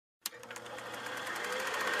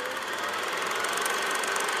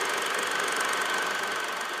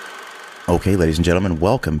Okay, ladies and gentlemen,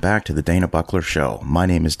 welcome back to the Dana Buckler Show. My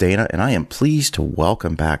name is Dana, and I am pleased to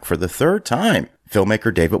welcome back for the third time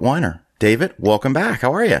filmmaker David Weiner. David, welcome back.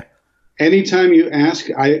 How are you? Anytime you ask,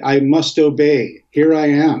 I must obey. Here I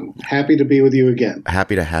am, happy to be with you again.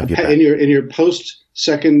 Happy to have you back. In your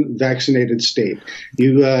post-second vaccinated state.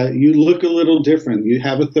 You look a little different. You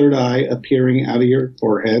have a third eye appearing out of your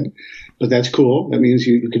forehead, but that's cool. That means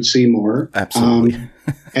you can see more. Absolutely.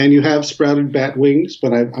 And you have sprouted bat wings,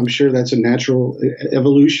 but I'm sure that's a natural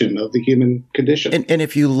evolution of the human condition. And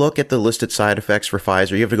if you look at the listed side effects for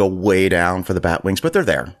Pfizer, you have to go way down for the bat wings, but they're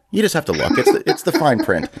there. You just have to look. It's the fine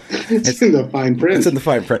print. It's in the fine print. It's in the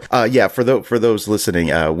fine print. Yeah, for those listening,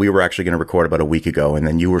 we were actually going to record about a week ago, and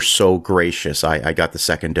then you were so gracious. I got the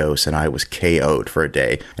second dose, and I was KO'd for a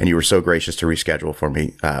day, and you were so gracious to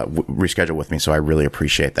reschedule with me, so I really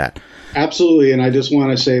appreciate that. Absolutely, and I just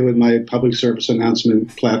want to say with my public service announcement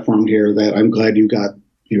platform here that I'm glad you got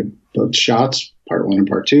your both shots, part 1 and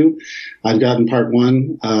part 2. I've gotten part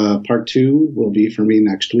 1. Part 2 will be for me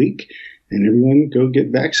next week. And everyone go get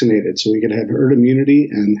vaccinated so we can have herd immunity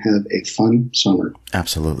and have a fun summer.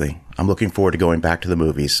 Absolutely. I'm looking forward to going back to the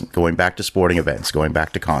movies, going back to sporting events, going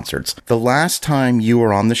back to concerts. The last time you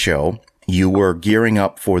were on the show, you were gearing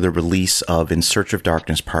up for the release of In Search of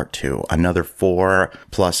Darkness Part 2, another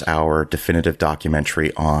 4+ hour definitive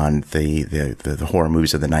documentary on the horror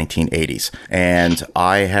movies of the 1980s. And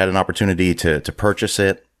I had an opportunity to purchase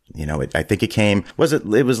it. You know, I think it came,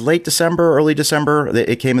 it was late December, early December,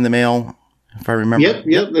 it came in the mail, if I remember.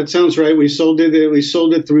 Yep, that sounds right. We sold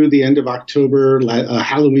it through the end of October.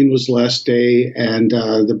 Halloween was the last day, and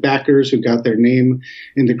the backers who got their name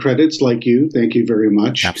in the credits, like you, thank you very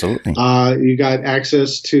much. Absolutely. You got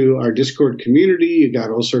access to our Discord community. You got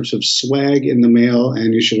all sorts of swag in the mail,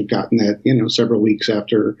 and you should have gotten that, several weeks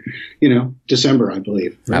after, December, I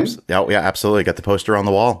believe. Right? Yeah, absolutely. Got the poster on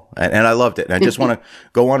the wall, and I loved it. And I just want to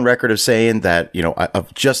go on record of saying that,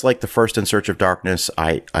 just like the first In Search of Darkness,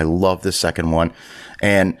 I love this second one.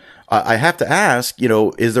 And I have to ask,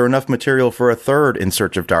 is there enough material for a third In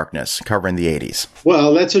Search of Darkness covering the 80s?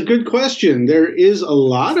 Well, that's a good question. There is a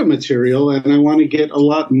lot of material, and I want to get a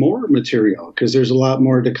lot more material because there's a lot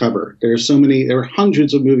more to cover. There are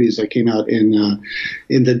hundreds of movies that came out in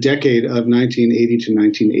the decade of 1980 to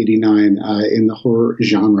 1989 in the horror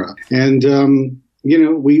genre. And,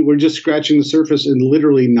 we were just scratching the surface in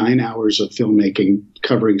literally 9 hours of filmmaking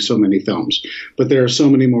covering so many films. But there are so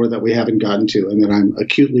many more that we haven't gotten to and that I'm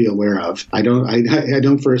acutely aware of. I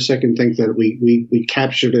don't for a second think that we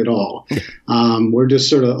captured it all. We're just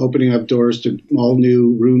sort of opening up doors to all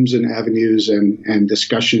new rooms and avenues and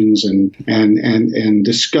discussions and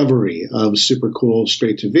discovery of super cool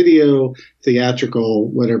straight to video, theatrical,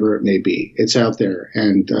 whatever it may be. It's out there.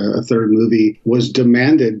 And a third movie was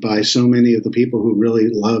demanded by so many of the people who really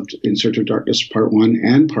loved In Search of Darkness Part 1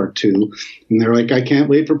 and Part 2. And they're like, I can't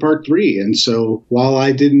wait for Part 3. And so while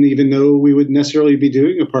I didn't even know we would necessarily be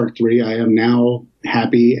doing a Part 3, I am now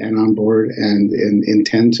happy and on board and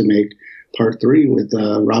intend to make Part 3 with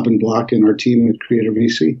Robin Block and our team at Creative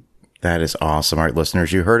VC. That is awesome. All right,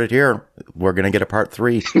 listeners, you heard it here. We're going to get a Part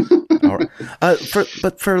 3. All right.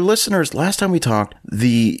 But for listeners, last time we talked,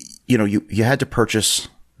 you had to purchase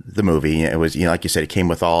the movie. It was, like you said, it came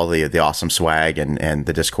with all the awesome swag and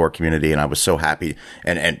the Discord community, and I was so happy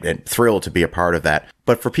and thrilled to be a part of that.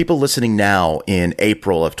 But for people listening now in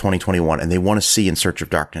April of 2021 and they want to see In Search of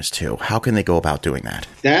Darkness 2, how can they go about doing that?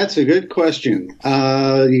 That's a good question.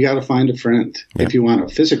 You got to find a friend if you want a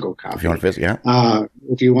physical copy. If you want a physical, yeah.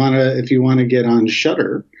 If you want to get on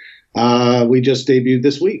Shudder, we just debuted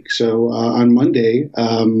this week. So on Monday,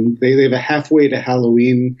 they have a halfway to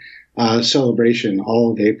Halloween celebration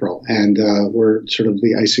all of April, and we're sort of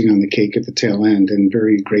the icing on the cake at the tail end, and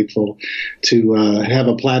very grateful to have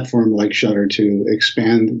a platform like Shudder to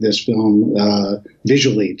expand this film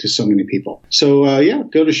visually to so many people. So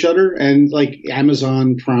go to Shudder, and like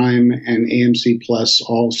Amazon Prime and AMC Plus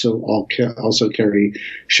also carry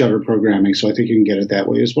Shudder programming, so I think you can get it that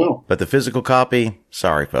way as well. But the physical copy,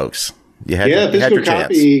 sorry folks, you had your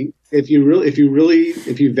copy. chance. If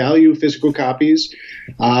you value physical copies,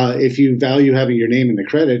 if you value having your name in the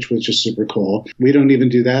credits, which is super cool, we don't even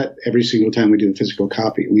do that every single time we do a physical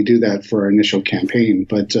copy. We do that for our initial campaign.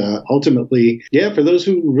 But ultimately, for those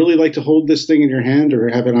who really like to hold this thing in your hand or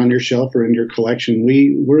have it on your shelf or in your collection,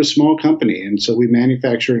 we're a small company. And so we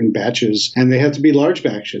manufacture in batches, and they have to be large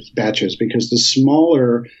batches because the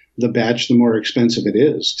smaller the batch, the more expensive it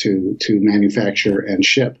is to manufacture and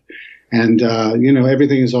ship. And,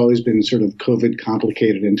 everything has always been sort of COVID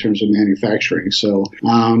complicated in terms of manufacturing. So,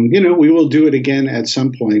 we will do it again at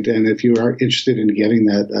some point. And if you are interested in getting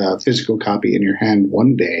that physical copy in your hand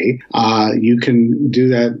one day, you can do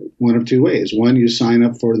that one of two ways. One, you sign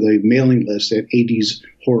up for the mailing list at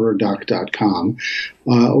 80shorrordoc.com.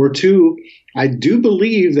 Or two, I do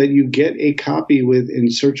believe that you get a copy with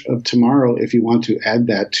In Search of Tomorrow if you want to add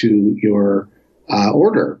that to your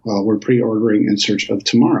order. Well, we're pre-ordering In Search of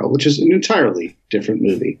Tomorrow, which is an entirely different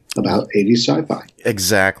movie about 80s sci-fi.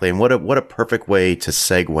 Exactly. And what a perfect way to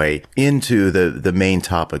segue into the main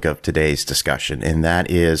topic of today's discussion. And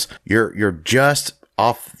that is you're just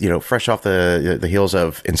off, fresh off the heels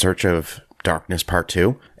of In Search of Darkness Part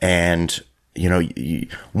 2. And,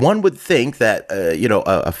 one would think that,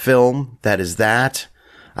 a film that is that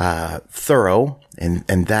thorough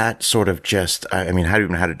and that sort of just, how do you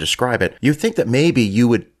even know how to describe it? You think that maybe you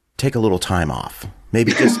would take a little time off,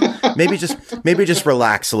 maybe just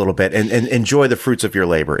relax a little bit and enjoy the fruits of your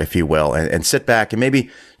labor, if you will, and sit back and maybe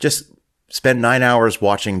just spend 9 hours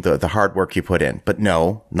watching the hard work you put in. But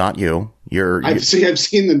no, not you. I've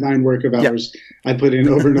seen the 9 work of hours I put in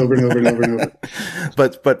over and over and over and over and over.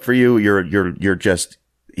 But for you, you're just,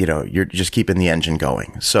 you're just keeping the engine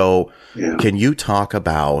going. So Can you talk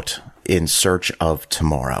about In Search of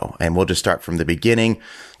Tomorrow? And we'll just start from the beginning,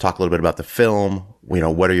 talk a little bit about the film.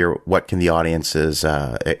 What can the audiences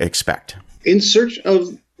expect? In Search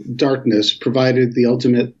of Darkness provided the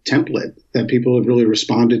ultimate template that people have really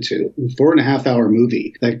responded to. 4.5-hour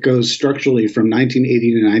movie that goes structurally from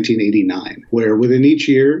 1980 to 1989, where within each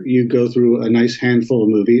year you go through a nice handful of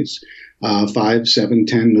movies, 5, 7,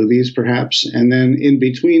 10 movies perhaps. And then in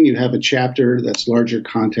between you have a chapter that's larger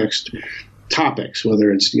context topics,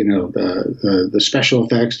 whether it's, the special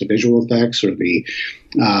effects, the visual effects, or the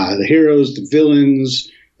heroes, the villains,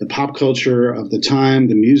 the pop culture of the time,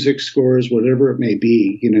 the music scores, whatever it may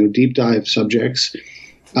be, deep dive subjects.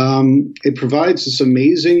 It provides this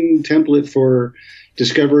amazing template for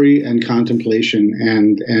discovery and contemplation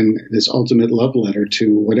and this ultimate love letter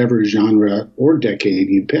to whatever genre or decade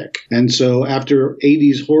you pick. And so after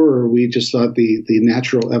 80s horror, we just thought the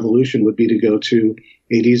natural evolution would be to go to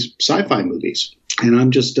 80s sci-fi movies. And I'm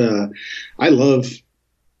just, I'm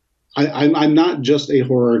not just a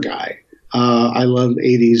horror guy. I love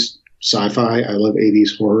 80s sci-fi. I love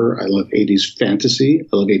 80s horror. I love 80s fantasy. I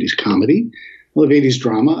love 80s comedy. I love 80s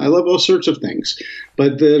drama. I love all sorts of things.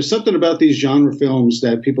 But there's something about these genre films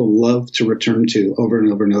that people love to return to over and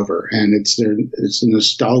over and over. And it's the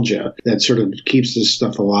nostalgia that sort of keeps this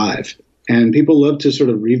stuff alive. And people love to sort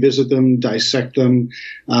of revisit them, dissect them,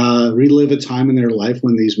 relive a time in their life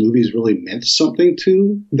when these movies really meant something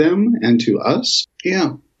to them and to us.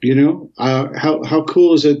 Yeah. How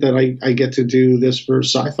cool is it that I get to do this for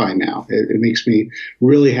sci-fi now? It makes me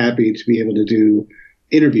really happy to be able to do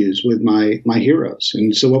interviews with my heroes.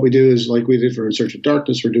 And so what we do is, like we did for In Search of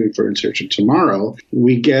Darkness, we're doing for In Search of Tomorrow.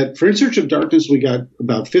 For In Search of Darkness, we got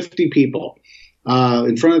about 50 people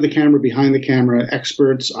in front of the camera, behind the camera,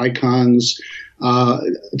 experts, icons,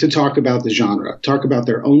 to talk about the genre, talk about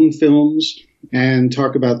their own films, and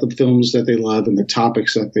talk about the films that they love and the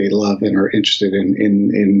topics that they love and are interested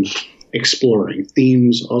in exploring,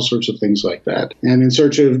 themes, all sorts of things like that. And In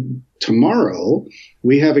Search of Tomorrow,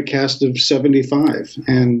 we have a cast of 75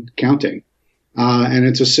 and counting. And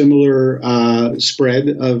it's a similar spread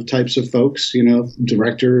of types of folks,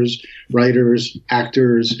 directors, writers,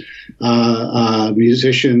 actors,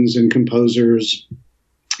 musicians and composers,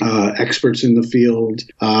 experts in the field,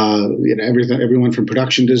 everyone from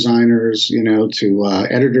production designers, to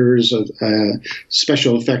editors,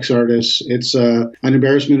 special effects artists. It's an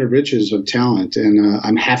embarrassment of riches of talent. And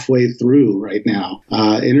I'm halfway through right now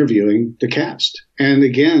interviewing the cast. And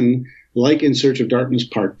again, like In Search of Darkness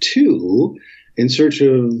Part 2, In Search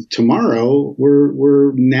of Tomorrow,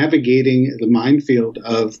 we're navigating the minefield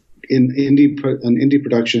of an indie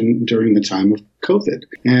production during the time of COVID.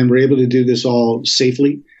 And we're able to do this all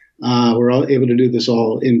safely. We're all able to do this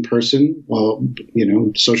all in person while,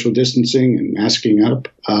 social distancing and masking up.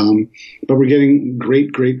 But we're getting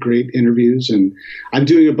great, great, great interviews. And I'm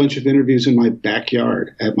doing a bunch of interviews in my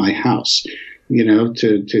backyard at my house,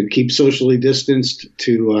 to keep socially distanced,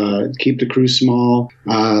 to keep the crew small,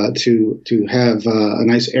 to have a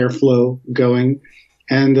nice airflow going.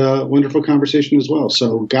 And wonderful conversation as well.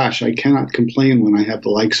 So, gosh, I cannot complain when I have the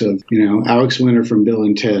likes of, Alex Weiner from Bill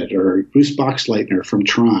and Ted, or Bruce Boxleitner from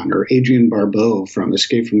Tron, or Adrienne Barbeau from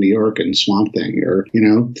Escape from New York and Swamp Thing, or,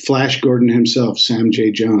 Flash Gordon himself, Sam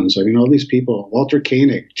J. Jones. I mean, all these people, Walter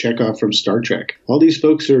Koenig, Chekhov from Star Trek. All these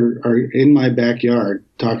folks are in my backyard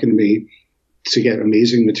talking to me to get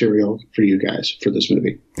amazing material for you guys for this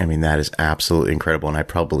movie. I mean, that is absolutely incredible. And I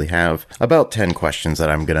probably have about 10 questions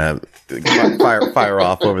that I'm going to fire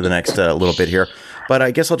off over the next little bit here. But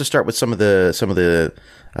I guess I'll just start with some of the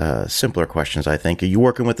simpler questions, I think. Are you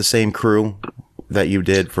working with the same crew that you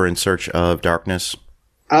did for In Search of Darkness?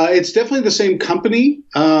 It's definitely the same company.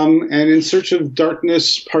 And In Search of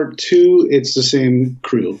Darkness Part 2, it's the same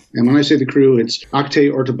crew. And when I say the crew, it's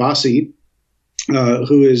Aktay Ortabasi,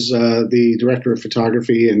 who is the director of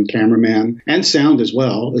photography and cameraman and sound as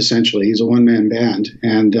well, essentially. He's a one-man band.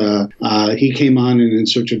 And he came on in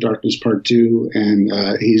Search of Darkness Part 2, and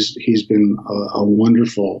he's been a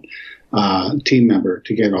wonderful team member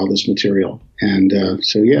to get all this material. And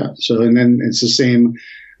and then it's the same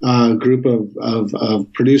group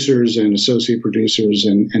of producers and associate producers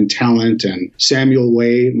and talent. And Samuel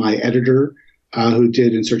Way, my editor, who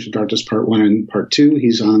did In Search of Darkness Part 1 and Part 2.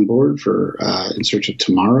 He's on board for In Search of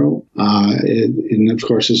Tomorrow. And of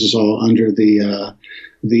course, this is all under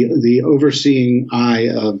the overseeing eye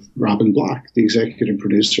of Robin Block, the executive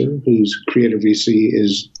producer, whose creative VC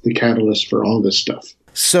is the catalyst for all this stuff.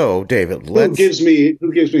 So, David, who gives me,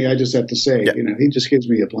 I just have to say, he just gives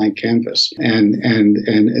me a blank canvas and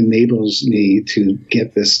enables me to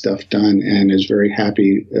get this stuff done, and is very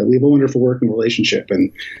happy. We have a wonderful working relationship,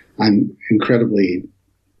 and I'm incredibly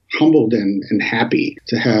humbled and happy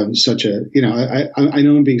to have such a, I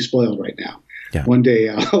know I'm being spoiled right now. Yeah. One day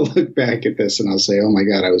I'll look back at this and I'll say, oh my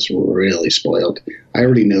God, I was really spoiled. I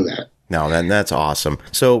already know that. No, then that's awesome.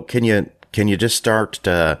 So can you just start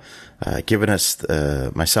giving us,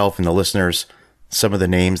 myself and the listeners, some of the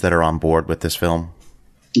names that are on board with this film?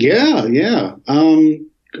 Yeah.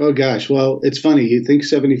 Oh gosh. Well, it's funny. You think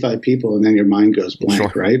 75 people and then your mind goes blank,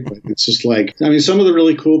 sure. Right? But it's just like, I mean, some of the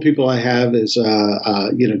really cool people I have is,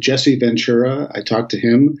 Jesse Ventura. I talked to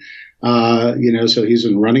him, so he's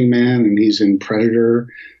in Running Man and he's in Predator.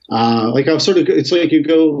 It's like you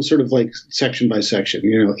go sort of like section by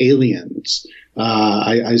section, Aliens.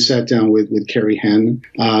 I sat down with Carrie Henn,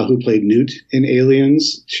 who played Newt in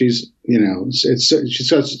Aliens. She's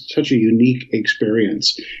such a unique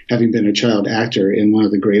experience, having been a child actor in one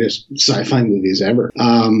of the greatest sci-fi movies ever.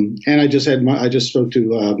 And I just spoke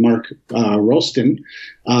to Mark Rolston,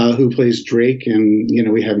 who plays Drake, and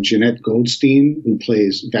we have Jeanette Goldstein, who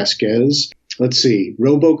plays Vasquez. Let's see,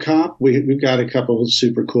 RoboCop. We've got a couple of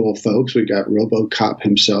super cool folks. We've got RoboCop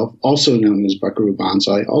himself, also known as Buckaroo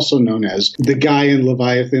Banzai, also known as the guy in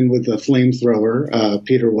Leviathan with the flamethrower.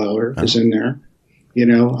 Peter Weller is in there.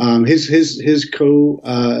 His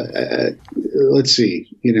let's see,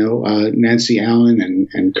 Nancy Allen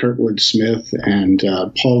and Kurtwood Smith and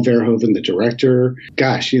Paul Verhoeven, the director.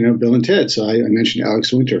 Gosh, Bill and Ted. So I mentioned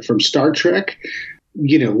Alex Winter from Star Trek.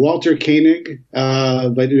 Walter Koenig,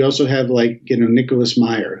 but we also have Nicholas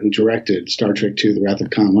Meyer, who directed Star Trek II, The Wrath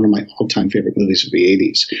of Khan, one of my all-time favorite movies of the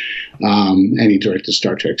 80s. And he directed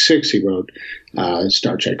Star Trek VI. He wrote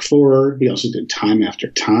Star Trek IV. He also did Time After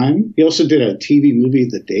Time. He also did a TV movie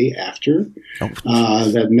The Day After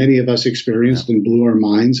that many of us experienced and blew our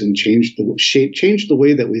minds and changed the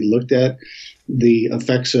way that we looked at the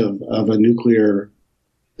effects of a nuclear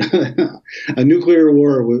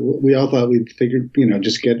war. We all thought we'd figured,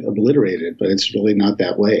 just get obliterated, but it's really not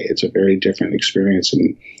that way. It's a very different experience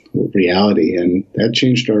in reality, and that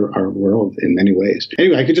changed our world in many ways.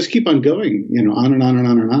 Anyway, I could just keep on going, on and on and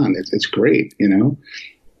on and on. It's great,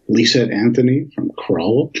 Lisa Anthony from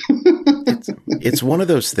Krull. It's one of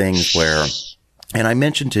those things where, and I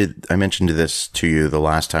mentioned this to you the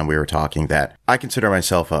last time we were talking, that I consider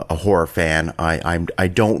myself a horror fan. I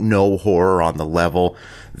don't know horror on the level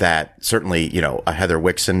that certainly, a Heather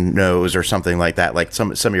Wixon knows or something like that, like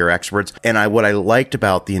some of your experts. And what I liked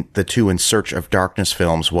about the two In Search of Darkness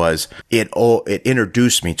films was it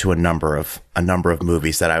introduced me to a number of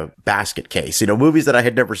movies that I basket case, movies that I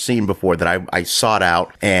had never seen before that I sought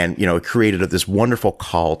out, and, it created this wonderful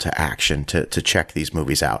call to action to check these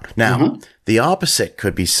movies out. Now, the opposite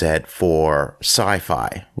could be said for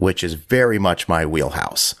sci-fi, which is very much my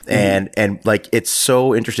wheelhouse. And it's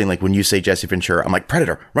so interesting. Like when you say Jesse Ventura, I'm like,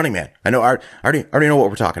 Predator, Running Man. I know, I already know what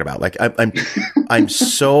we're talking about. Like I'm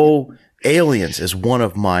so Aliens is one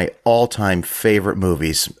of my all-time favorite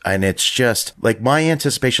movies, and it's just like my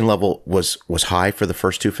anticipation level was high for the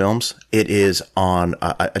first two films. It is on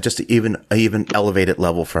just even elevated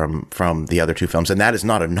level from the other two films, and that is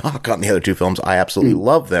not a knock on the other two films. I absolutely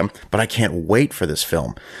love them, but I can't wait for this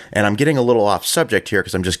film. And I'm getting a little off subject here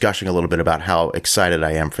because I'm just gushing a little bit about how excited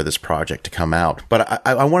I am for this project to come out. But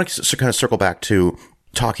I want to kind of circle back to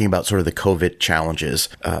talking about sort of the COVID challenges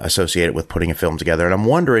associated with putting a film together. And I'm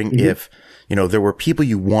wondering if, there were people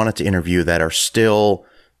you wanted to interview that are still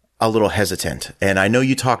a little hesitant. And I know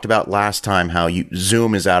you talked about last time how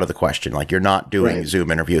Zoom is out of the question. Like, you're not doing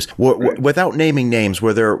Zoom interviews. Without naming names,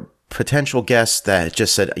 were there potential guests that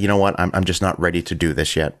just said, you know what, I'm just not ready to do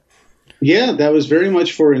this yet? Yeah, that was very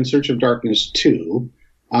much for In Search of Darkness 2.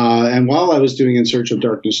 And while I was doing In Search of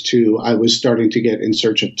Darkness 2, I was starting to get In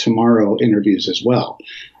Search of Tomorrow interviews as well.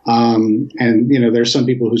 And, there's some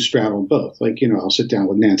people who straddle both. Like, I'll sit down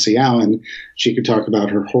with Nancy Allen. She could talk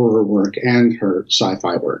about her horror work and her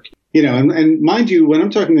sci-fi work. And mind you, when I'm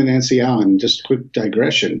talking to Nancy Allen, just a quick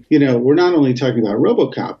digression, we're not only talking about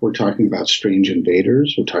RoboCop, we're talking about Strange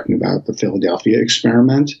Invaders, we're talking about the Philadelphia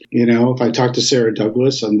Experiment. If I talk to Sarah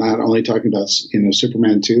Douglas, I'm not only talking about,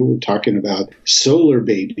 Superman 2, we're talking about Solar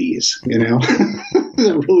Babies,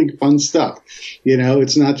 really fun stuff.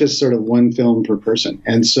 It's not just sort of one film per person.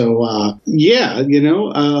 And so,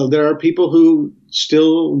 there are people who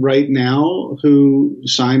still right now who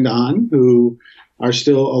signed on, who are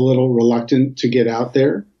still a little reluctant to get out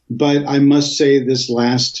there. But I must say this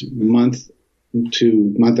last month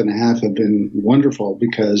to month and a half have been wonderful,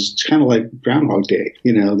 because it's kind of like Groundhog Day.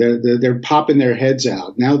 They're popping their heads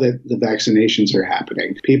out now that the vaccinations are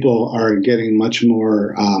happening. People are getting much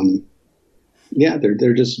more,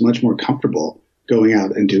 they're just much more comfortable going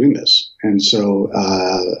out and doing this. And so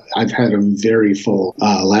I've had a very full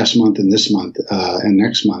last month and this month and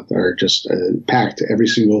next month are just packed every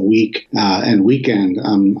single week and weekend.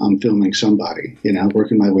 I'm filming somebody,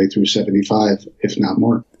 working my way through 75, if not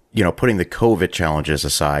more. Putting the COVID challenges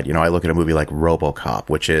aside, I look at a movie like RoboCop,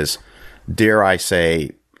 which is, dare I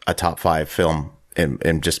say, a top 5 film.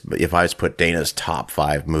 And just, if I was put Dana's top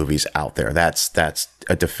 5 movies out there, that's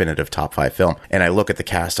a definitive top 5 film. And I look at the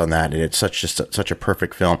cast on that, and it's such a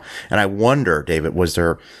perfect film. And I wonder, David, was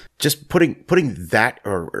there just putting that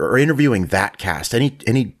or interviewing that cast,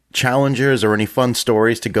 any challenges or any fun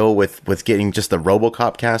stories to go with getting just the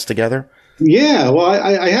RoboCop cast together? Yeah, well,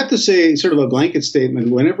 I have to say, sort of a blanket statement,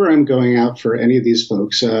 whenever I'm going out for any of these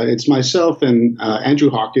folks, it's myself and Andrew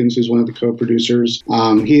Hawkins, who's one of the co-producers.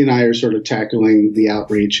 He and I are sort of tackling the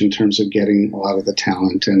outreach in terms of getting a lot of the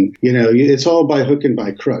talent. And, it's all by hook and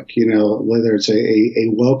by crook, whether it's a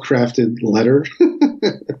well-crafted letter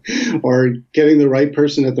or getting the right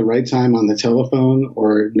person at the right time on the telephone,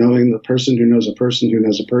 or knowing the person who knows a person who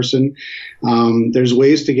knows a person. There's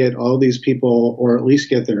ways to get all these people, or at least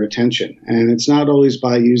get their attention. And it's not always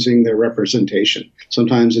by using their representation.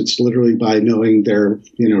 Sometimes it's literally by knowing their,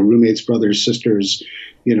 roommates, brothers, sisters,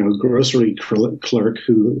 grocery clerk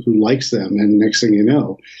who likes them. And next thing you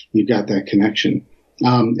know, you've got that connection.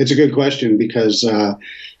 It's a good question, because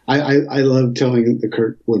I love telling the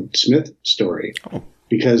Kurtwood Smith story.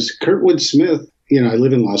 Because Kurtwood Smith, I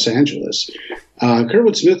live in Los Angeles.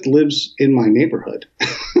 Kurtwood Smith lives in my neighborhood.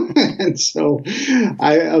 And so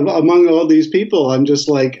among all these people, I'm just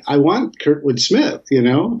like, I want Kurtwood Smith,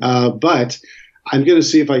 but I'm going to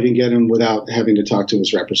see if I can get him without having to talk to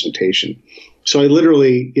his representation. So I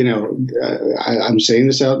literally, I'm saying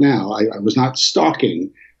this out now. I was not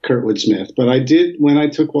stalking Kurtwood Smith, but I did, when I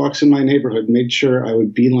took walks in my neighborhood, made sure I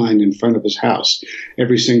would beeline in front of his house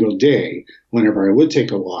every single day whenever I would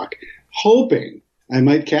take a walk, hoping I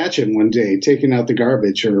might catch him one day taking out the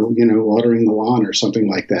garbage or, watering the lawn or something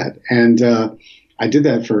like that. And I did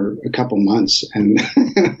that for a couple months, and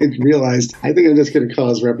I realized I think I'm just going to call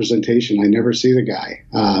his representation. I never see the guy,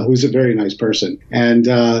 who's a very nice person. And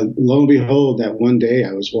lo and behold, that one day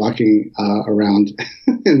I was walking around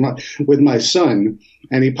with my son,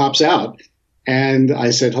 and he pops out. And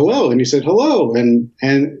I said, hello. And he said, hello. And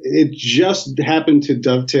it just happened to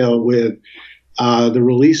dovetail with the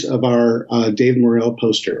release of our Dave Morrell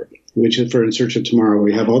poster, which is for In Search of Tomorrow.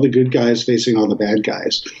 We have all the good guys facing all the bad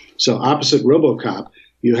guys. So opposite RoboCop,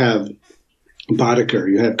 you have Boddicker,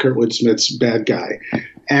 you have Kurtwood Smith's bad guy.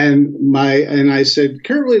 And I said,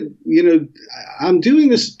 Kurtwood, I'm doing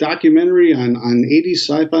this documentary on 80s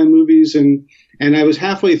sci-fi movies, and I was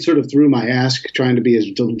halfway sort of through my ask, trying to be as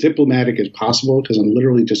diplomatic as possible, because I'm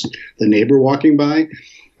literally just the neighbor walking by.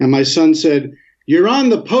 And my son said, "You're on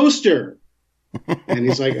the poster." And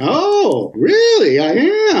he's like, "Oh, really? I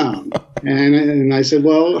am." And I said,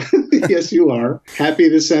 "Well, yes, you are. Happy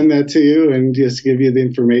to send that to you and just give you the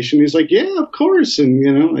information." He's like, "Yeah, of course."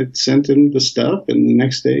 And, I sent him the stuff. And the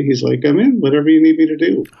next day he's like, "I'm in, whatever you need me to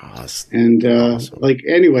do." Awesome. And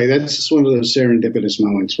anyway, that's just one of those serendipitous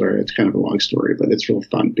moments where it's kind of a long story, but it's real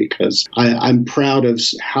fun, because I'm proud of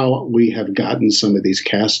how we have gotten some of these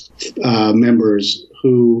cast members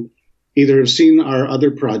who either have seen our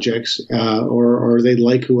other projects or they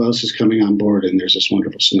like who else is coming on board, and there's this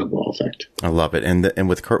wonderful snowball effect. I love it. And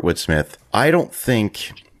with Kurtwood Smith, I don't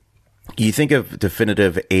think You think of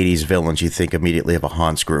definitive 80s villains, you think immediately of a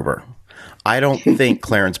Hans Gruber. I don't think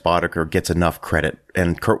Clarence Boddicker gets enough credit,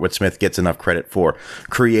 and Kurtwood Smith gets enough credit for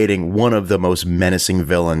creating one of the most menacing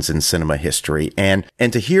villains in cinema history. And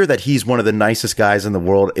to hear that he's one of the nicest guys in the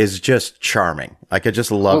world is just charming. I could just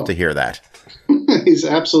love to hear that. He's a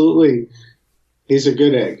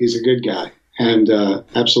good egg. He's a good guy. And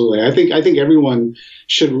absolutely. I think everyone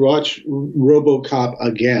should watch RoboCop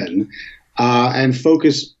again and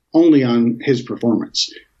focus only on his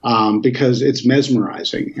performance. Because it's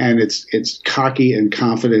mesmerizing and it's cocky and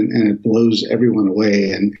confident and it blows everyone away.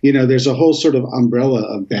 And, there's a whole sort of umbrella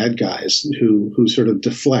of bad guys who sort of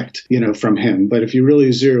deflect, from him. But if you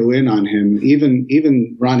really zero in on him,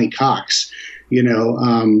 even Ronnie Cox,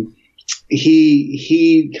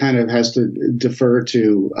 he kind of has to defer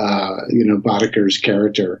to, Boddicker's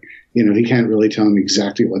character. He can't really tell him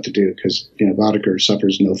exactly what to do because, Boddicker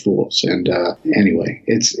suffers no fools. And anyway,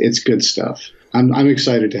 it's good stuff. I'm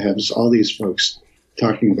excited to have all these folks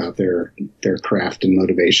talking about their craft and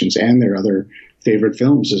motivations and their other favorite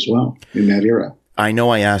films as well in that era. I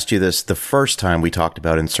know I asked you this the first time we talked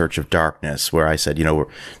about In Search of Darkness, where I said,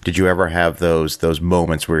 did you ever have those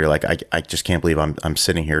moments where you're like, I just can't believe I'm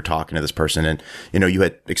sitting here talking to this person? And, you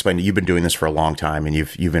had explained that you've been doing this for a long time and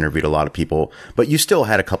you've interviewed a lot of people, but you still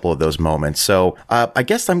had a couple of those moments. So I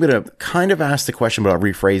guess I'm going to kind of ask the question, but I'll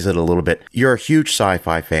rephrase it a little bit. You're a huge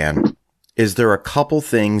sci-fi fan. Is there a couple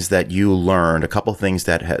things that you learned, a couple things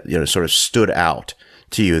that sort of stood out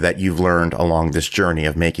to you that you've learned along this journey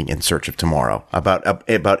of making In Search of Tomorrow about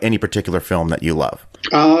any particular film that you love?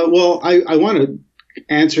 Well, I want to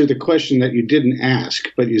answer the question that you didn't ask,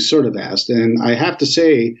 but you sort of asked. And I have to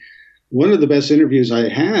say, one of the best interviews I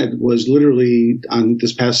had was literally on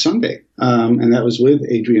this past Sunday. And that was with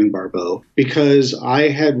Adrienne Barbeau, because I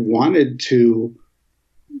had wanted to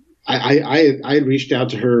I had reached out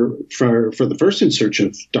to her for the first In Search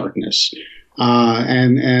of Darkness,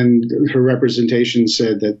 and her representation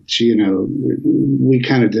said that she, we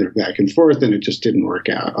kind of did it back and forth, and it just didn't work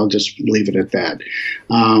out. I'll just leave it at that.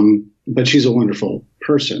 But she's a wonderful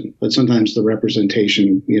person, but sometimes the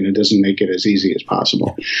representation, doesn't make it as easy as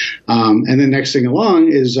possible. And then next thing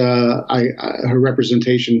along is her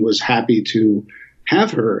representation was happy to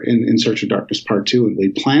have her in Search of Darkness Part 2, and we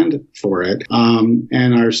planned for it.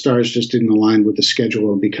 And our stars just didn't align with the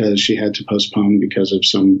schedule because she had to postpone because of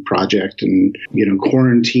some project and,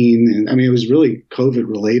 quarantine. And I mean, it was really COVID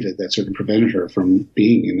related that sort of prevented her from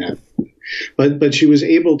being in that. But she was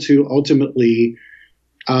able to ultimately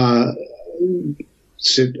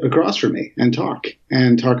sit across from me and talk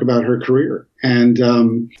about her career. And,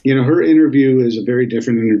 her interview is a very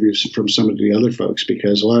different interview from some of the other folks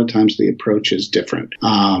because a lot of times the approach is different.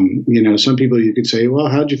 Some people you could say, well,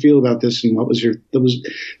 how'd you feel about this? And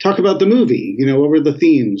talk about the movie, what were the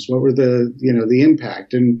themes? What were the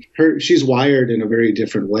impact? And she's wired in a very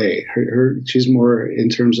different way. She's more in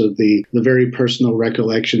terms of the very personal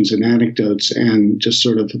recollections and anecdotes and just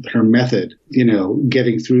sort of her method,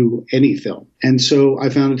 getting through any film. And so I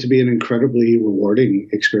found it to be an incredibly rewarding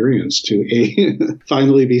experience to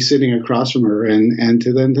finally be sitting across from her and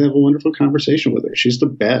to then have a wonderful conversation with her. She's the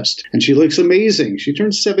best. And she looks amazing. She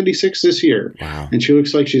turns 76 this year. Wow. And she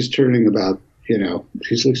looks like she's turning about, she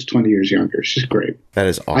looks 20 years younger. She's great. That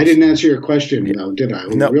is awesome. I didn't answer your question, though, did I?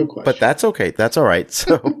 No, real question. But that's okay. That's all right.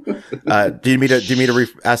 So do you need to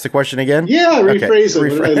ask the question again? Yeah, rephrase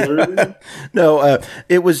it. What did I learn? No,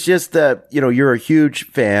 it was just that, you're a huge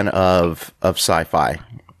fan of sci-fi.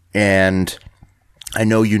 And I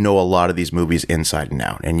know you know a lot of these movies inside and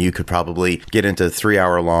out, and you could probably get into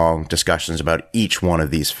 3-hour-long discussions about each one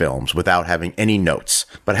of these films without having any notes.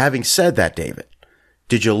 But having said that, David,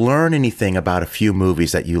 did you learn anything about a few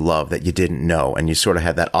movies that you love that you didn't know, and you sort of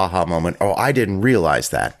had that aha moment, oh, I didn't realize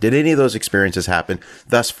that? Did any of those experiences happen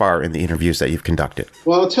thus far in the interviews that you've conducted?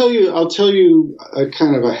 Well, I'll tell you a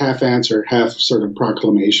kind of a half answer, half sort of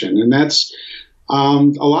proclamation, and that's a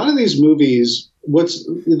lot of these movies,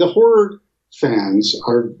 the horror fans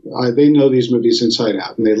they know these movies inside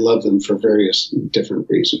out and they love them for various different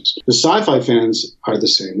reasons. The sci-fi fans are the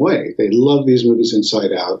same way. They love these movies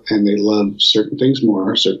inside out and they love certain things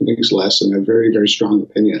more, certain things less, and have very, very strong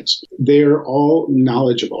opinions. They're all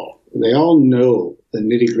knowledgeable. They all know the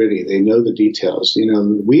nitty gritty. They know the details.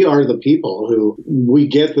 We are the people who we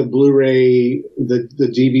get the Blu-ray, the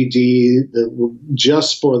DVD,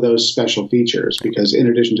 just for those special features, because in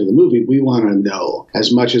addition to the movie, we want to know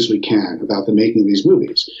as much as we can about the making of these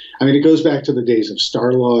movies. I mean, it goes back to the days of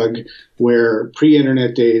Starlog, where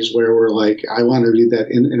pre-internet days, where we're like, I want to read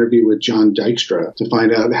that interview with John Dykstra to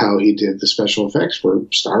find out how he did the special effects for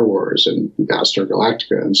Star Wars and Battlestar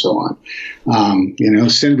Galactica and so on.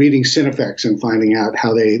 Reading Cinefex and finding out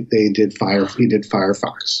how he did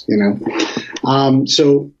Firefox.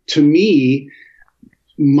 So to me,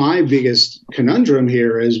 my biggest conundrum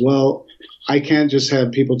here is, well, I can't just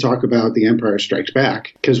have people talk about The Empire Strikes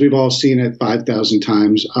Back, because we've all seen it 5,000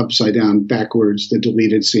 times, upside down, backwards, the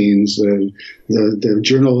deleted scenes, the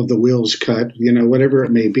Journal of the Wheels cut, whatever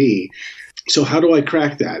it may be. So how do I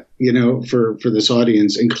crack that, for this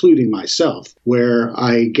audience, including myself, where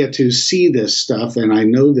I get to see this stuff and I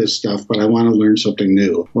know this stuff, but I want to learn something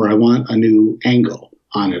new, or I want a new angle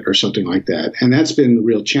on it or something like that. And that's been the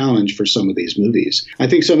real challenge for some of these movies. I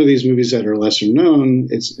think some of these movies that are lesser known,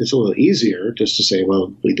 it's a little easier just to say,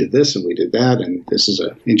 well, we did this and we did that, and this is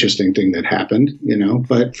an interesting thing that happened,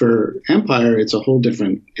 But for Empire, it's a whole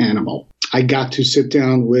different animal. I got to sit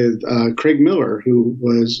down with Craig Miller, who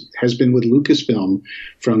has been with Lucasfilm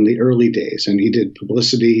from the early days, and he did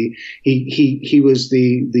publicity. He was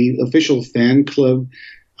the official fan club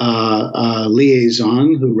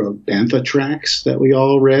liaison who wrote Bantha tracks that we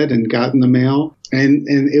all read and got in the mail. And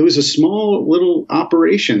it was a small little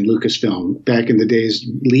operation, Lucasfilm, back in the days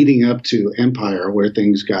leading up to Empire, where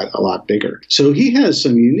things got a lot bigger. So he has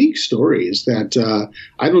some unique stories that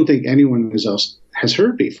I don't think anyone else has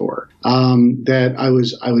heard before. That I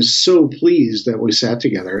was so pleased that we sat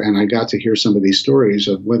together and I got to hear some of these stories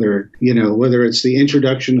of whether it's the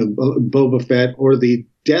introduction of Boba Fett or the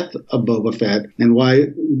death of Boba Fett and why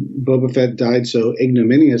Boba Fett died so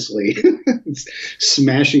ignominiously,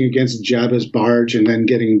 smashing against Jabba's barge and then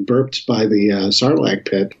getting burped by the Sarlacc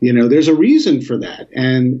pit. There's a reason for that.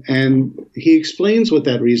 And he explains what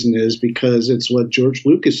that reason is, because it's what George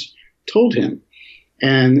Lucas told him.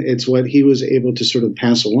 And it's what he was able to sort of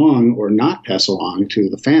pass along or not pass along to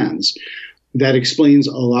the fans. That explains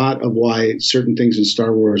a lot of why certain things in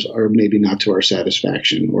Star Wars are maybe not to our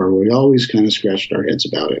satisfaction, or we always kind of scratched our heads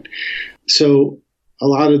about it. So a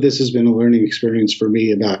lot of this has been a learning experience for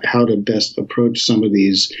me about how to best approach some of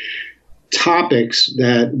these topics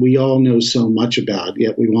that we all know so much about,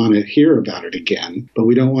 yet we want to hear about it again, but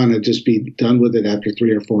we don't want to just be done with it after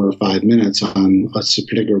 3 or 4 or 5 minutes on a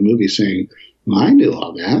particular movie saying, well, I knew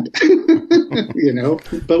all that,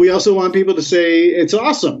 but we also want people to say it's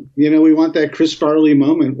awesome. We want that Chris Farley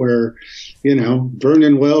moment where,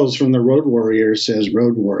 Vernon Wells from the Road Warrior says,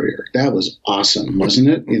 Road Warrior, that was awesome, wasn't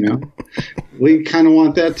it? We kind of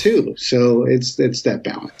want that too. So it's that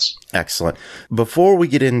balance. Excellent. Before we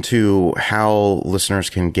get into how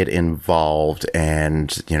listeners can get involved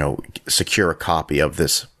and, secure a copy of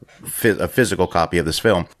this, a physical copy of this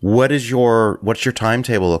film, what's your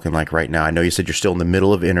timetable looking like right now? I know you said you're still in the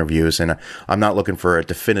middle of interviews, and I'm not looking for a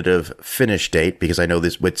definitive finish date, because I know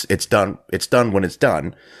it's done when it's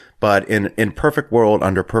done. But in perfect world,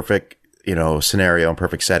 under perfect scenario and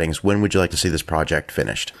perfect settings, when would you like to see this project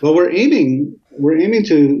finished? Well, we're aiming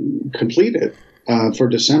to complete it for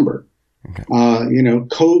December. Okay.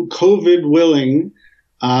 COVID willing,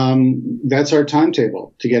 that's our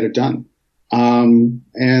timetable to get it done. And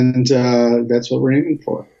that's what we're aiming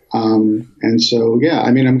for. And so,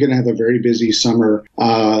 I'm going to have a very busy summer,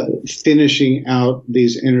 finishing out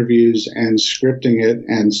these interviews and scripting it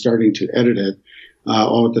and starting to edit it,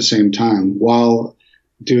 all at the same time, while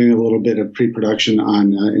doing a little bit of pre-production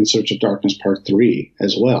on In Search of Darkness Part 3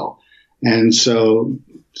 as well. And so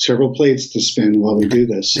several plates to spin while we do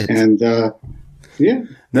this.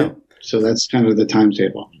 So that's kind of the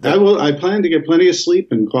timetable. I plan to get plenty of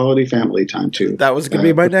sleep and quality family time too. That was going to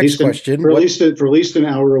be my next question. For at least an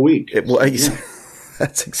hour a week.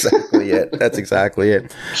 That's exactly it. That's exactly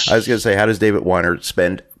it. I was going to say, how does David Weiner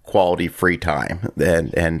spend quality free time,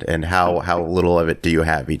 and how little of it do you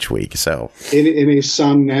have each week? So in a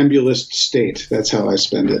somnambulist state, that's how I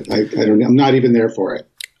spend it. I'm not even there for it.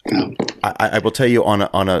 I will tell you on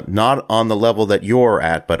a not on the level that you're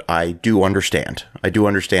at, but I do understand. I do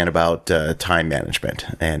understand about time management,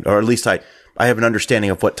 or at least I have an understanding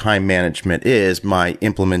of what time management is. My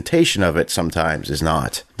implementation of it sometimes is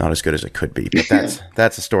not as good as it could be. But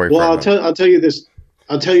that's a story. Well, I'll tell you this.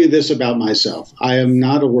 I'll tell you this about myself. I am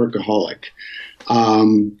not a workaholic,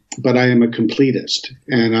 but I am a completist,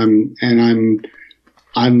 and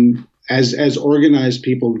I'm as organized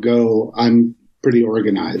people go. I'm pretty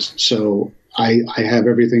organized, so I have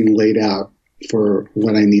everything laid out, for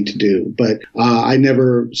what I need to do. But I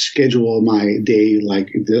never schedule my day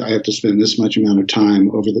like I have to spend this much amount of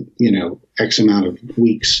time over the, X amount of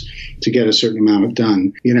weeks to get a certain amount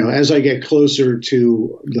done. As I get closer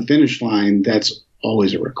to the finish line, that's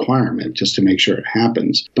always a requirement just to make sure it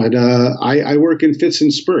happens. But I work in fits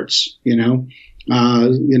and spurts, a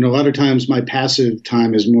lot of times my passive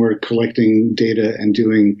time is more collecting data and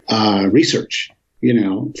doing research,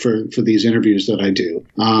 for these interviews that I do.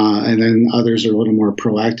 And then others are a little more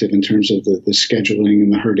proactive in terms of the scheduling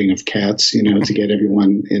and the herding of cats, to get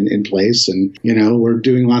everyone in place. And, we're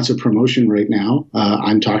doing lots of promotion right now.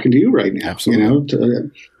 I'm talking to you right now.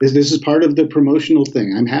 Absolutely. This is part of the promotional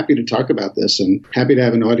thing. I'm happy to talk about this and happy to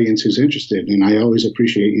have an audience who's interested. And I always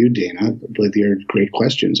appreciate you, Dana, with your great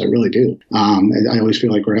questions. I really do. I always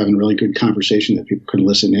feel like we're having a really good conversation that people can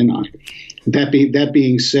listen in on. That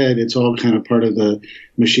being said, it's all kind of part of the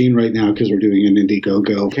machine right now because we're doing an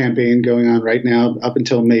Indiegogo campaign going on right now up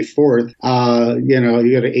until May 4th.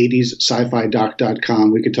 You go to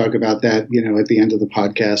 80sscifidoc.com. We could talk about that, at the end of the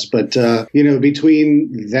podcast. But,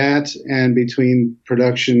 between that and between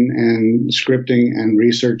production and scripting and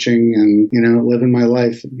researching and, living my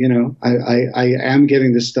life, I am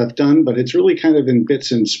getting this stuff done, but it's really kind of in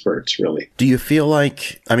bits and spurts, really. Do you feel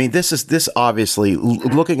like, this obviously,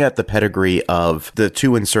 looking at the pedigree of the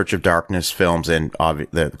two In Search of Darkness films and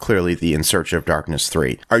clearly the In Search of Darkness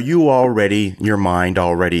 3, are you already, your mind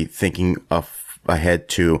already thinking ahead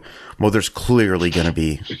to, well, there's clearly going to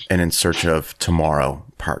be an In Search of Tomorrow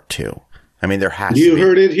Part 2? There has to be. You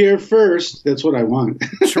heard it here first. That's what I want.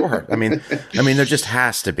 Sure. There just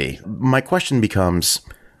has to be. My question becomes,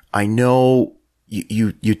 I know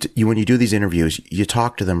you when you do these interviews, you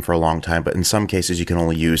talk to them for a long time, but in some cases you can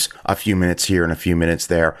only use a few minutes here and a few minutes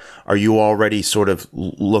there. Are you already sort of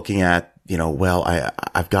looking at,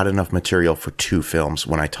 I've got enough material for 2 films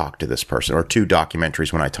when I talk to this person, or 2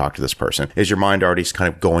 documentaries when I talk to this person? Is your mind already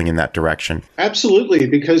kind of going in that direction? Absolutely,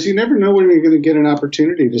 because you never know when you're going to get an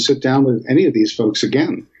opportunity to sit down with any of these folks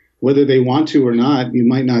again. Whether they want to or not, you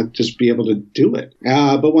might not just be able to do it.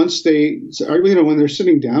 But once when they're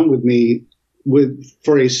sitting down with me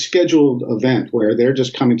for a scheduled event where they're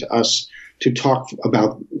just coming to us to talk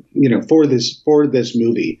about, for this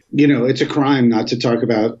movie, it's a crime not to talk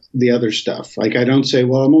about the other stuff. Like, I don't say,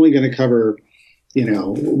 well, I'm only going to cover,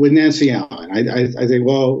 with Nancy Allen. I say,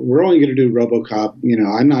 well, we're only going to do RoboCop.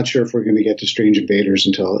 I'm not sure if we're going to get to Strange Invaders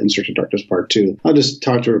until In Search of Darkness Part 2. I'll just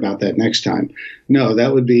talk to her about that next time. No,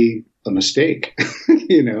 that would be a mistake.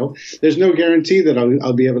 There's no guarantee that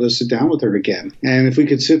I'll be able to sit down with her again. And if we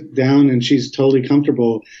could sit down and she's totally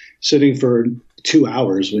comfortable sitting for 2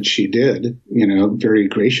 hours, which she did, very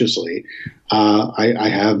graciously, I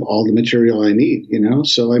have all the material I need,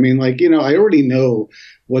 So, I already know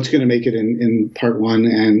what's going to make it in part 1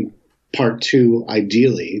 and part 2,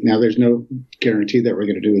 ideally. Now, there's no guarantee that we're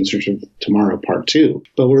going to do In Search of Tomorrow Part 2,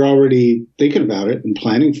 but we're already thinking about it and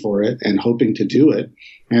planning for it and hoping to do it.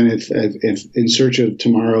 And if In Search of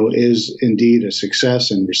Tomorrow is indeed a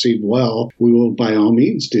success and received well, we will by all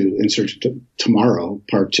means do In Search of Tomorrow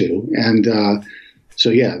Part 2. And so,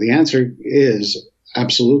 yeah, the answer is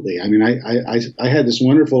absolutely. I had this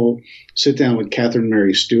wonderful sit down with Catherine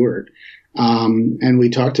Mary Stewart. And we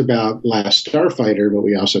talked about Last Starfighter, but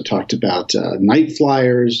we also talked about Night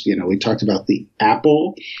Flyers. We talked about The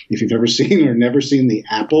Apple. If you've ever seen or never seen The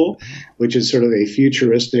Apple, which is sort of a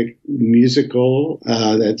futuristic musical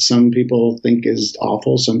that some people think is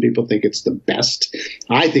awful. Some people think it's the best.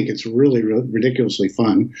 I think it's really ridiculously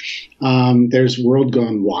fun. There's World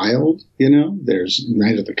Gone Wild. There's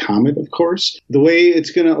Night of the Comet, of course. The way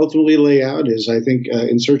it's going to ultimately lay out is, I think,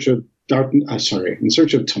 In Search of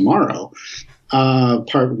Tomorrow,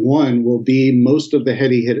 part 1 will be most of the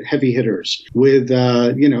heavy hitters with,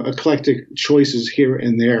 eclectic choices here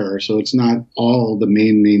and there. So it's not all the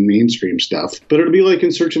mainstream stuff, but it'll be like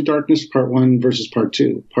In Search of Darkness, part 1 versus part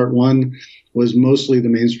 2. Part 1 was mostly the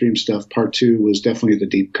mainstream stuff. Part 2 was definitely the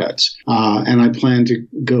deep cuts. And I plan to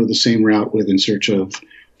go the same route with In Search of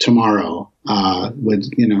Tomorrow, with,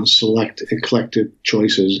 select eclectic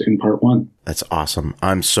choices in part 1. That's awesome.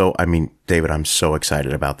 David, I'm so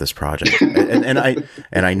excited about this project. and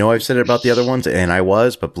I know I've said it about the other ones, and I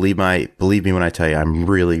was, but believe me when I tell you, I'm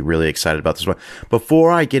really, really excited about this one.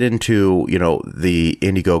 Before I get into, the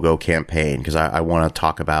Indiegogo campaign, because I want to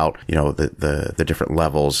talk about, the different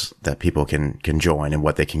levels that people can join and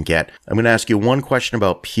what they can get. I'm going to ask you one question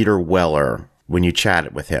about Peter Weller when you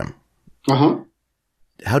chatted with him. Uh-huh.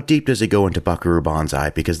 How deep does it go into Buckaroo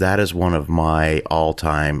Banzai? Because that is one of my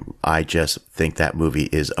all-time, I just think that movie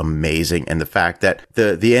is amazing. And the fact that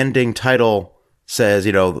the ending title says,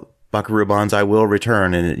 Buckaroo Banzai will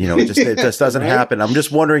return, and it just doesn't right? happen. I'm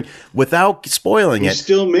just wondering, without spoiling He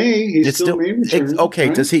still may return. Okay,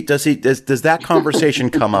 right? does that conversation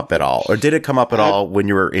come up at all, or did it come up at all when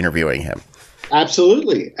you were interviewing him?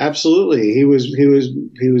 Absolutely. He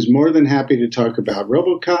was more than happy to talk about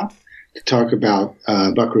RoboCop, to talk about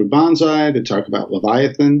Buckaroo Banzai, to talk about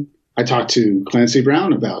Leviathan. I talked to Clancy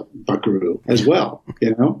Brown about Buckaroo as well,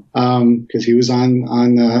 because he was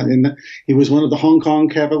he was one of the Hong Kong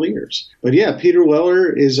Cavaliers. But yeah, Peter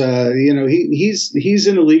Weller is he's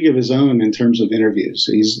in a league of his own in terms of interviews.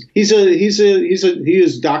 He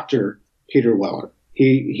is Dr. Peter Weller.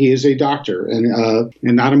 He is a doctor and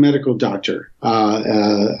not a medical doctor.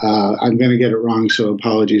 I'm going to get it wrong, so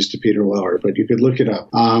apologies to Peter Weller, but you could look it up.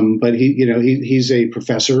 But he's a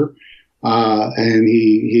professor. And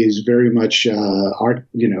he is very much art,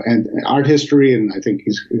 and art history, and I think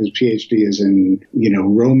his PhD is in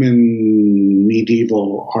Roman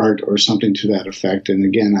medieval art or something to that effect. And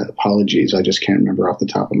again, apologies, I just can't remember off the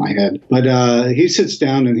top of my head. But he sits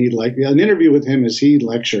down and an interview with him is he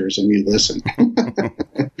lectures and you listen,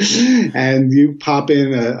 and you pop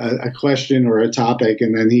in a question or a topic,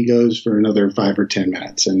 and then he goes for another 5 or 10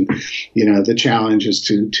 minutes. And the challenge is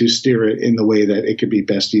to steer it in the way that it could be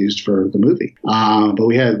best used for the movie. But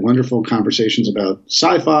we had wonderful conversations about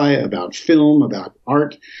sci-fi, about film, about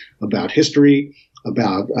art, about history,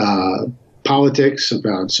 about politics,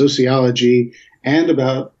 about sociology, and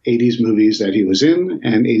about 80s movies that he was in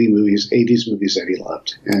and 80s movies that he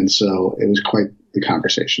loved. And so it was quite the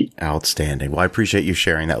conversation. Outstanding. Well, I appreciate you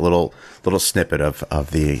sharing that little snippet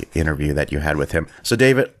of the interview that you had with him. So,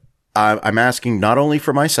 David, I'm asking not only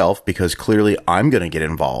for myself, because clearly I'm going to get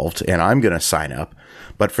involved and I'm going to sign up,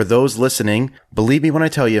 but for those listening, believe me when I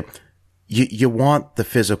tell you, you want the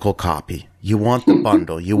physical copy. You want the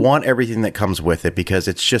bundle. You want everything that comes with it, because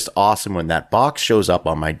it's just awesome when that box shows up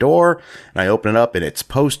on my door and I open it up and it's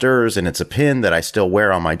posters and it's a pin that I still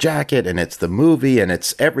wear on my jacket and it's the movie and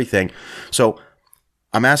it's everything. So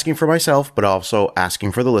I'm asking for myself, but also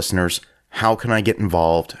asking for the listeners. How can I get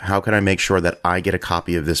involved? How can I make sure that I get a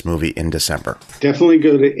copy of this movie in December? Definitely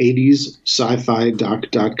go to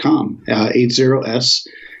 80sci-fi.com, 80s.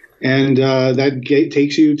 And that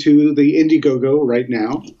takes you to the Indiegogo right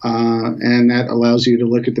now. And that allows you to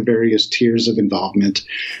look at the various tiers of involvement.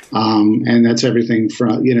 And that's everything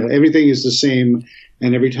from, everything is the same.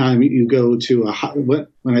 And every time you go to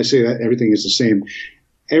when I say that everything is the same,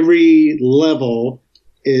 every level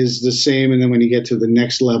is the same, and then when you get to the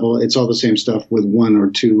next level, it's all the same stuff with one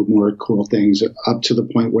or two more cool things, up to the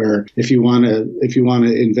point where if you want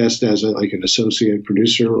to invest as an associate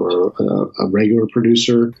producer or a regular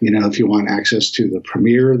producer, if you want access to the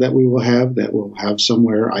premiere that we'll have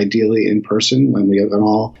somewhere, ideally in person, when we can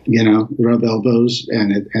all rub elbows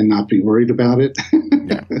and not be worried about it.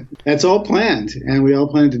 Yeah. That's all planned, and we all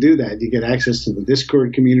plan to do that. You get access to the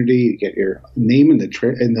Discord community. You get your name in the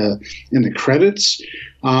credits.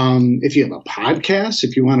 If you have a podcast,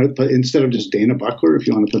 if you want to put, instead of just Dana Buckler, if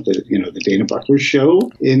you want to put the Dana Buckler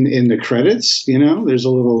show in the credits, there's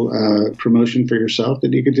a little promotion for yourself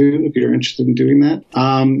that you could do if you're interested in doing that.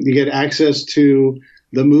 You get access to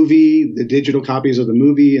the movie, the digital copies of the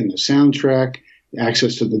movie and the soundtrack,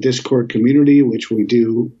 access to the Discord community, which we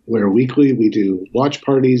do, where weekly we do watch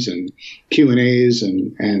parties and Q&As,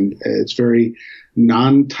 and it's very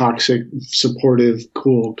non-toxic, supportive,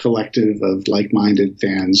 cool collective of like-minded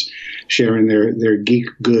fans sharing their geek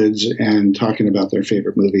goods and talking about their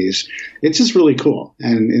favorite movies. It's just really cool.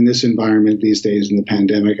 And in this environment these days in the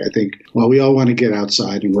pandemic, I think, while we all want to get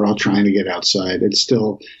outside and we're all trying to get outside, it's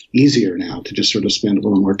still easier now to just sort of spend a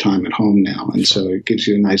little more time at home now. And so it gives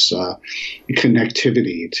you a nice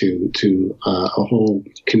connectivity to a whole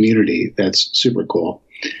community that's super cool.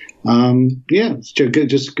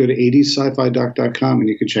 Just go to 80sci-fi.com and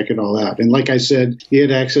you can check it all out. And like I said, you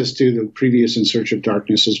had access to the previous In Search of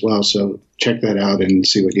Darkness as well, so check that out and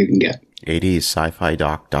see what you can get.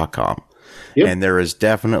 80sci-fi.com. Yep. And there is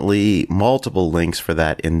definitely multiple links for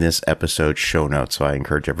that in this episode's show notes. So I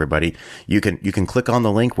encourage everybody, you can click on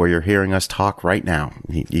the link where you're hearing us talk right now.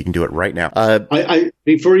 You can do it right now.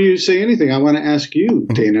 Before you say anything, I want to ask you,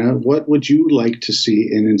 Dana, what would you like to see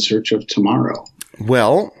in Search of Tomorrow?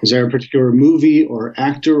 Well, is there a particular movie or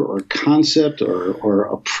actor or concept or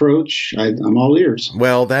approach? I'm all ears.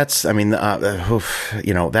 Well, that's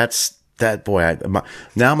that boy.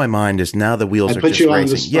 Now my mind is, now the wheels are just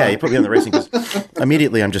racing. Yeah, you put me on the racing, because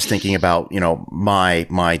immediately I'm just thinking about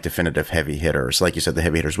my definitive heavy hitters, like you said, the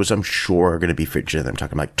heavy hitters, which I'm sure are going to be featured. I'm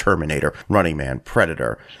talking like Terminator, Running Man,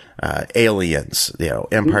 Predator, Aliens,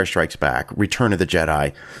 Empire Strikes Back, Return of the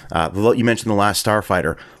Jedi. You mentioned The Last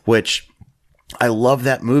Starfighter, which I love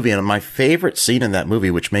that movie, and my favorite scene in that movie,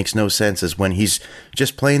 which makes no sense, is when he's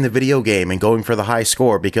just playing the video game and going for the high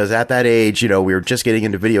score, because at that age, we were just getting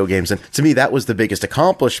into video games, and to me, that was the biggest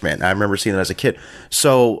accomplishment. I remember seeing it as a kid.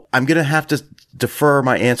 So I'm going to have to defer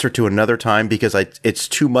my answer to another time, because it's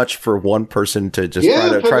too much for one person to just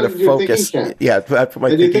try to focus. Yeah, put my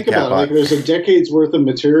thinking cap on. There's a decade's worth of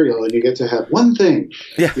material, and you get to have one thing.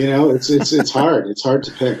 Yeah. It's hard. It's hard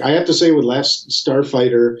to pick. I have to say, with Last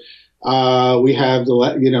Starfighter, we have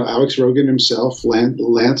Alex Rogan himself,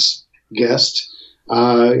 Lance Guest,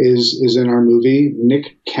 is in our movie.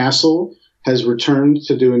 Nick Castle has returned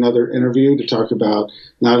to do another interview to talk about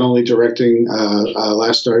not only directing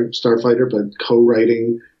Last Starfighter, but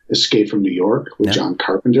co-writing Escape from New York with John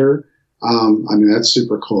Carpenter. That's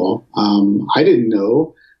super cool. I didn't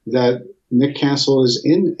know that Nick Castle is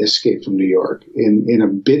in Escape from New York in a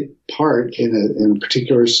bit part in a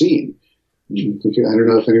particular scene. I don't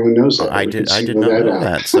know if anyone knows that. I did not know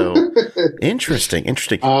that. So interesting. And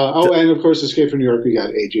of course, Escape from New York, we got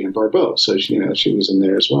Adrienne Barbeau. So she was in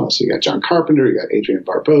there as well. So you got John Carpenter, you got Adrienne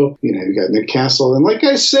Barbeau, you got Nick Castle, and like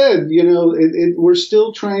I said, we're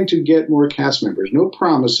still trying to get more cast members. No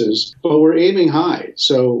promises, but we're aiming high.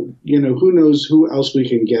 So who knows who else we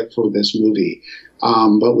can get for this movie.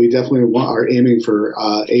 But we definitely are aiming for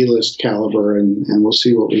A-list caliber, and we'll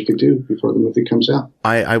see what we can do before the movie comes out.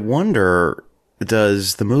 I wonder,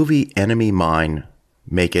 does the movie Enemy Mine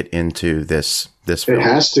make it into this film? It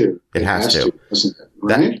has to. It has to. Doesn't it?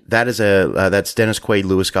 Right? That's Dennis Quaid,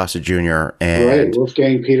 Louis Gossett Jr. and right.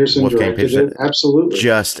 Wolfgang Peterson directed it. Absolutely.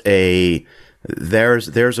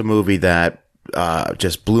 There's a movie that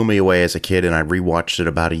just blew me away as a kid, and I rewatched it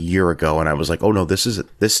about a year ago, and I was like, oh no, this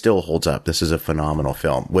still holds up. This is a phenomenal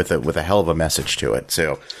film with a hell of a message to it.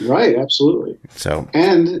 So right, absolutely. So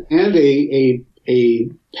and a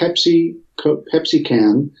Pepsi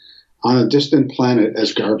can on a distant planet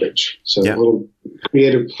as garbage. So a little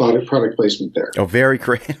creative product placement there. Oh, very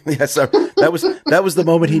creative. Yes, that was the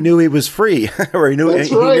moment he knew he was free, or he knew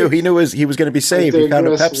he knew he was going to be saved. He found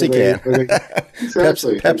a Pepsi can.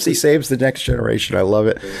 Exactly. Pepsi saves the next generation. I love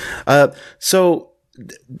it. So,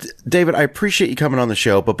 David, I appreciate you coming on the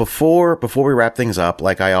show, but before we wrap things up,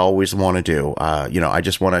 like I always want to do, I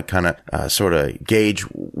just want to kind of sort of gauge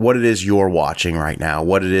what it is you're watching right now,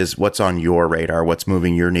 what's on your radar, what's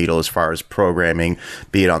moving your needle as far as programming,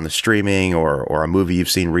 be it on the streaming or a movie you've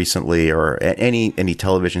seen recently, or any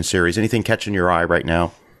television series, anything catching your eye right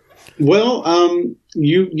now? Well,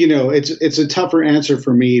 it's a tougher answer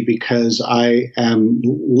for me because I am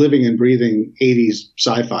living and breathing 80s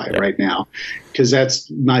sci-fi right now, because that's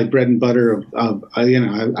my bread and butter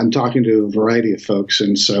I'm talking to a variety of folks.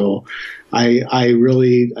 And so I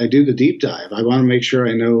do the deep dive. I want to make sure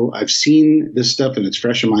I know I've seen this stuff and it's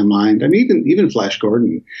fresh in my mind. I mean, even Flash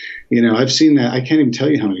Gordon, I've seen that. I can't even tell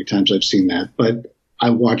you how many times I've seen that, but I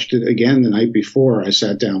watched it again the night before. I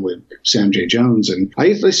sat down with Sam J. Jones, and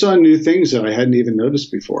I saw new things that I hadn't even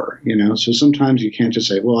noticed before, So sometimes you can't just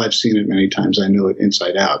say, well, I've seen it many times, I know it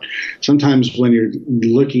inside out. Sometimes when you're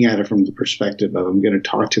looking at it from the perspective of, I'm going to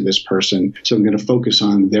talk to this person, so I'm going to focus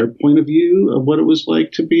on their point of view of what it was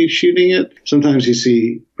like to be shooting it, sometimes you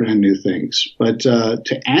see brand new things. But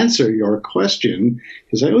to answer your question,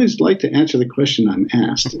 because I always like to answer the question I'm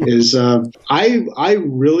asked, is I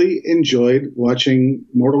really enjoyed watching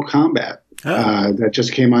Mortal Kombat that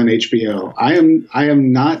just came on HBO. I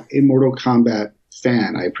am not a Mortal Kombat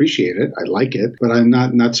fan. I appreciate it. I like it, but I'm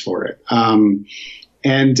not nuts for it.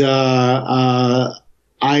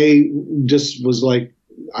 I just was like,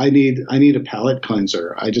 I need a palate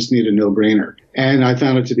cleanser. I just need a no-brainer. And I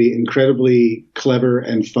found it to be incredibly clever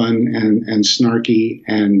and fun and snarky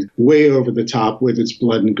and way over the top with its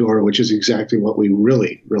blood and gore, which is exactly what we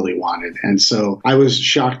really, really wanted. And so I was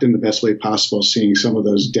shocked in the best way possible seeing some of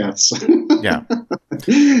those deaths. Yeah.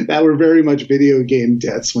 That were very much video game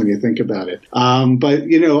deaths when you think about it. But,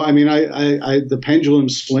 the pendulum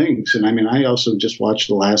swings. And I also just watched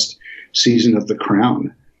the last season of The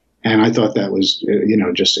Crown. And I thought that was,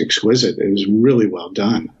 just exquisite. It was really well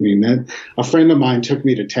done. A friend of mine took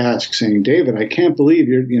me to task saying, David, I can't believe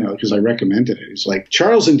you're, because I recommended it. He's like,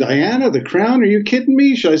 Charles and Diana, The Crown, are you kidding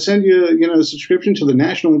me? Should I send you, a subscription to the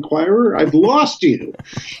National Enquirer? I've lost you.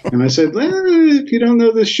 And I said, if you don't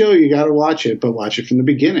know this show, you got to watch it, but watch it from the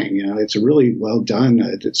beginning. It's a really well done.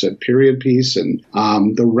 It's a period piece. And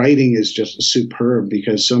the writing is just superb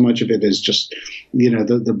because so much of it is just,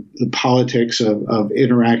 the politics of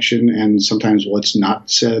interaction and sometimes what's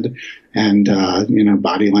not said and,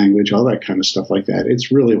 body language, all that kind of stuff like that.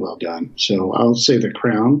 It's really well done. So I'll say The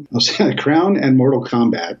Crown. I'll say The Crown and Mortal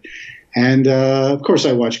Kombat. And, of course,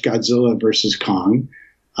 I watched Godzilla versus Kong.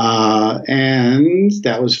 And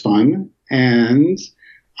that was fun. And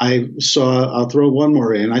I'll throw one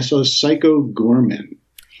more in. I saw Psycho Gorman.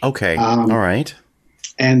 Okay. All right.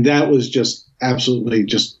 And that was just absolutely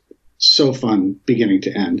just so fun beginning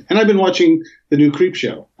to end. And I've been watching the new Creep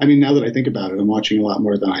Show. I mean, now that I think about it, I'm watching a lot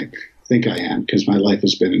more than I think I am because my life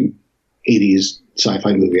has been in 80s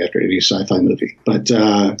sci-fi movie after 80s sci-fi movie. But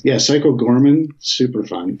yeah, Psycho Gorman, super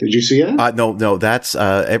fun. Did you see that? No, that's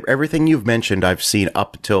everything you've mentioned I've seen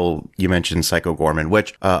up till you mentioned Psycho Gorman,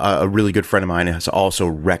 which a really good friend of mine has also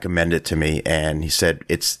recommended to me, and he said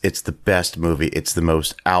it's the best movie. It's the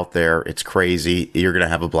most out there. It's crazy. You're going to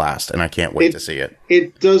have a blast, and I can't wait to see it.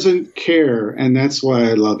 It doesn't care, and that's why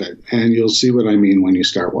I love it. And you'll see what I mean when you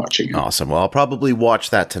start watching it. Awesome. Well, I'll probably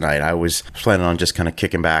watch that tonight. I was planning on just kind of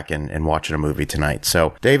kicking back and watching a movie tonight.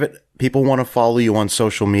 So, David, people want to follow you on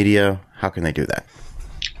social media. How can they do that?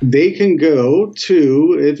 They can go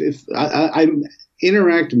to, if I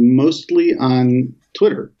interact mostly on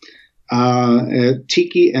Twitter, at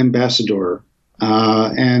Tiki Ambassador.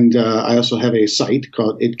 And I also have a site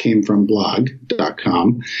called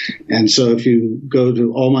itcamefromblog.com. And so if you go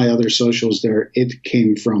to all my other socials there, It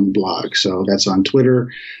Came From Blog. So that's on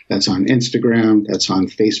Twitter, that's on Instagram, that's on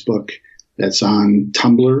Facebook, that's on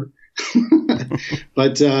Tumblr.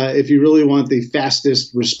 But if you really want the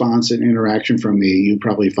fastest response and interaction from me, you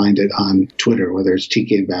probably find it on Twitter, whether it's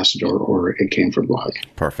Tiki Ambassador or It Came From Blog.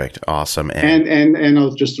 Perfect. Awesome. And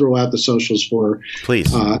I'll just throw out the socials for please.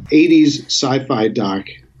 80s Sci-Fi Doc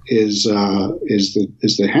is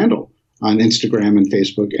the handle on Instagram and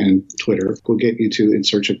Facebook and Twitter. We'll get you to In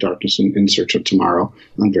Search of Darkness and In Search of Tomorrow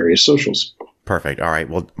on various socials. Perfect. All right.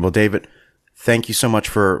 Well, David, thank you so much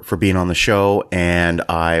for being on the show, and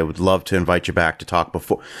I would love to invite you back to talk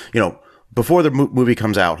before the movie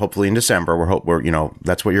comes out, hopefully in December. We're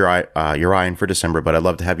that's what you're eyeing for December, but I'd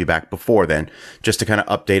love to have you back before then, just to kind of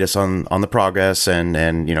update us on the progress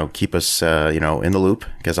and keep us in the loop,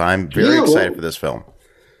 because I'm very excited for this film.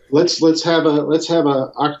 Let's have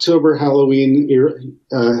a October Halloween era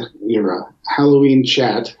Halloween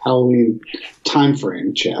time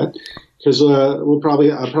frame chat. Because I'll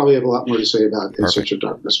probably have a lot more to say about In Search of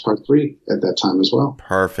Darkness Part 3 at that time as well.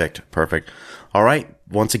 Perfect. All right.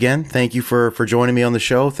 Once again, thank you for joining me on the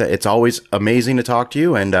show. It's always amazing to talk to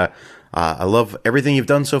you, and I love everything you've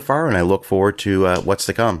done so far, and I look forward to what's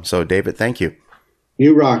to come. So, David, thank you.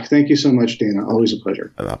 You rock. Thank you so much, Dana. Always a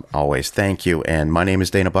pleasure. Always. Thank you. And my name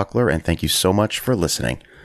is Dana Buckler, and thank you so much for listening.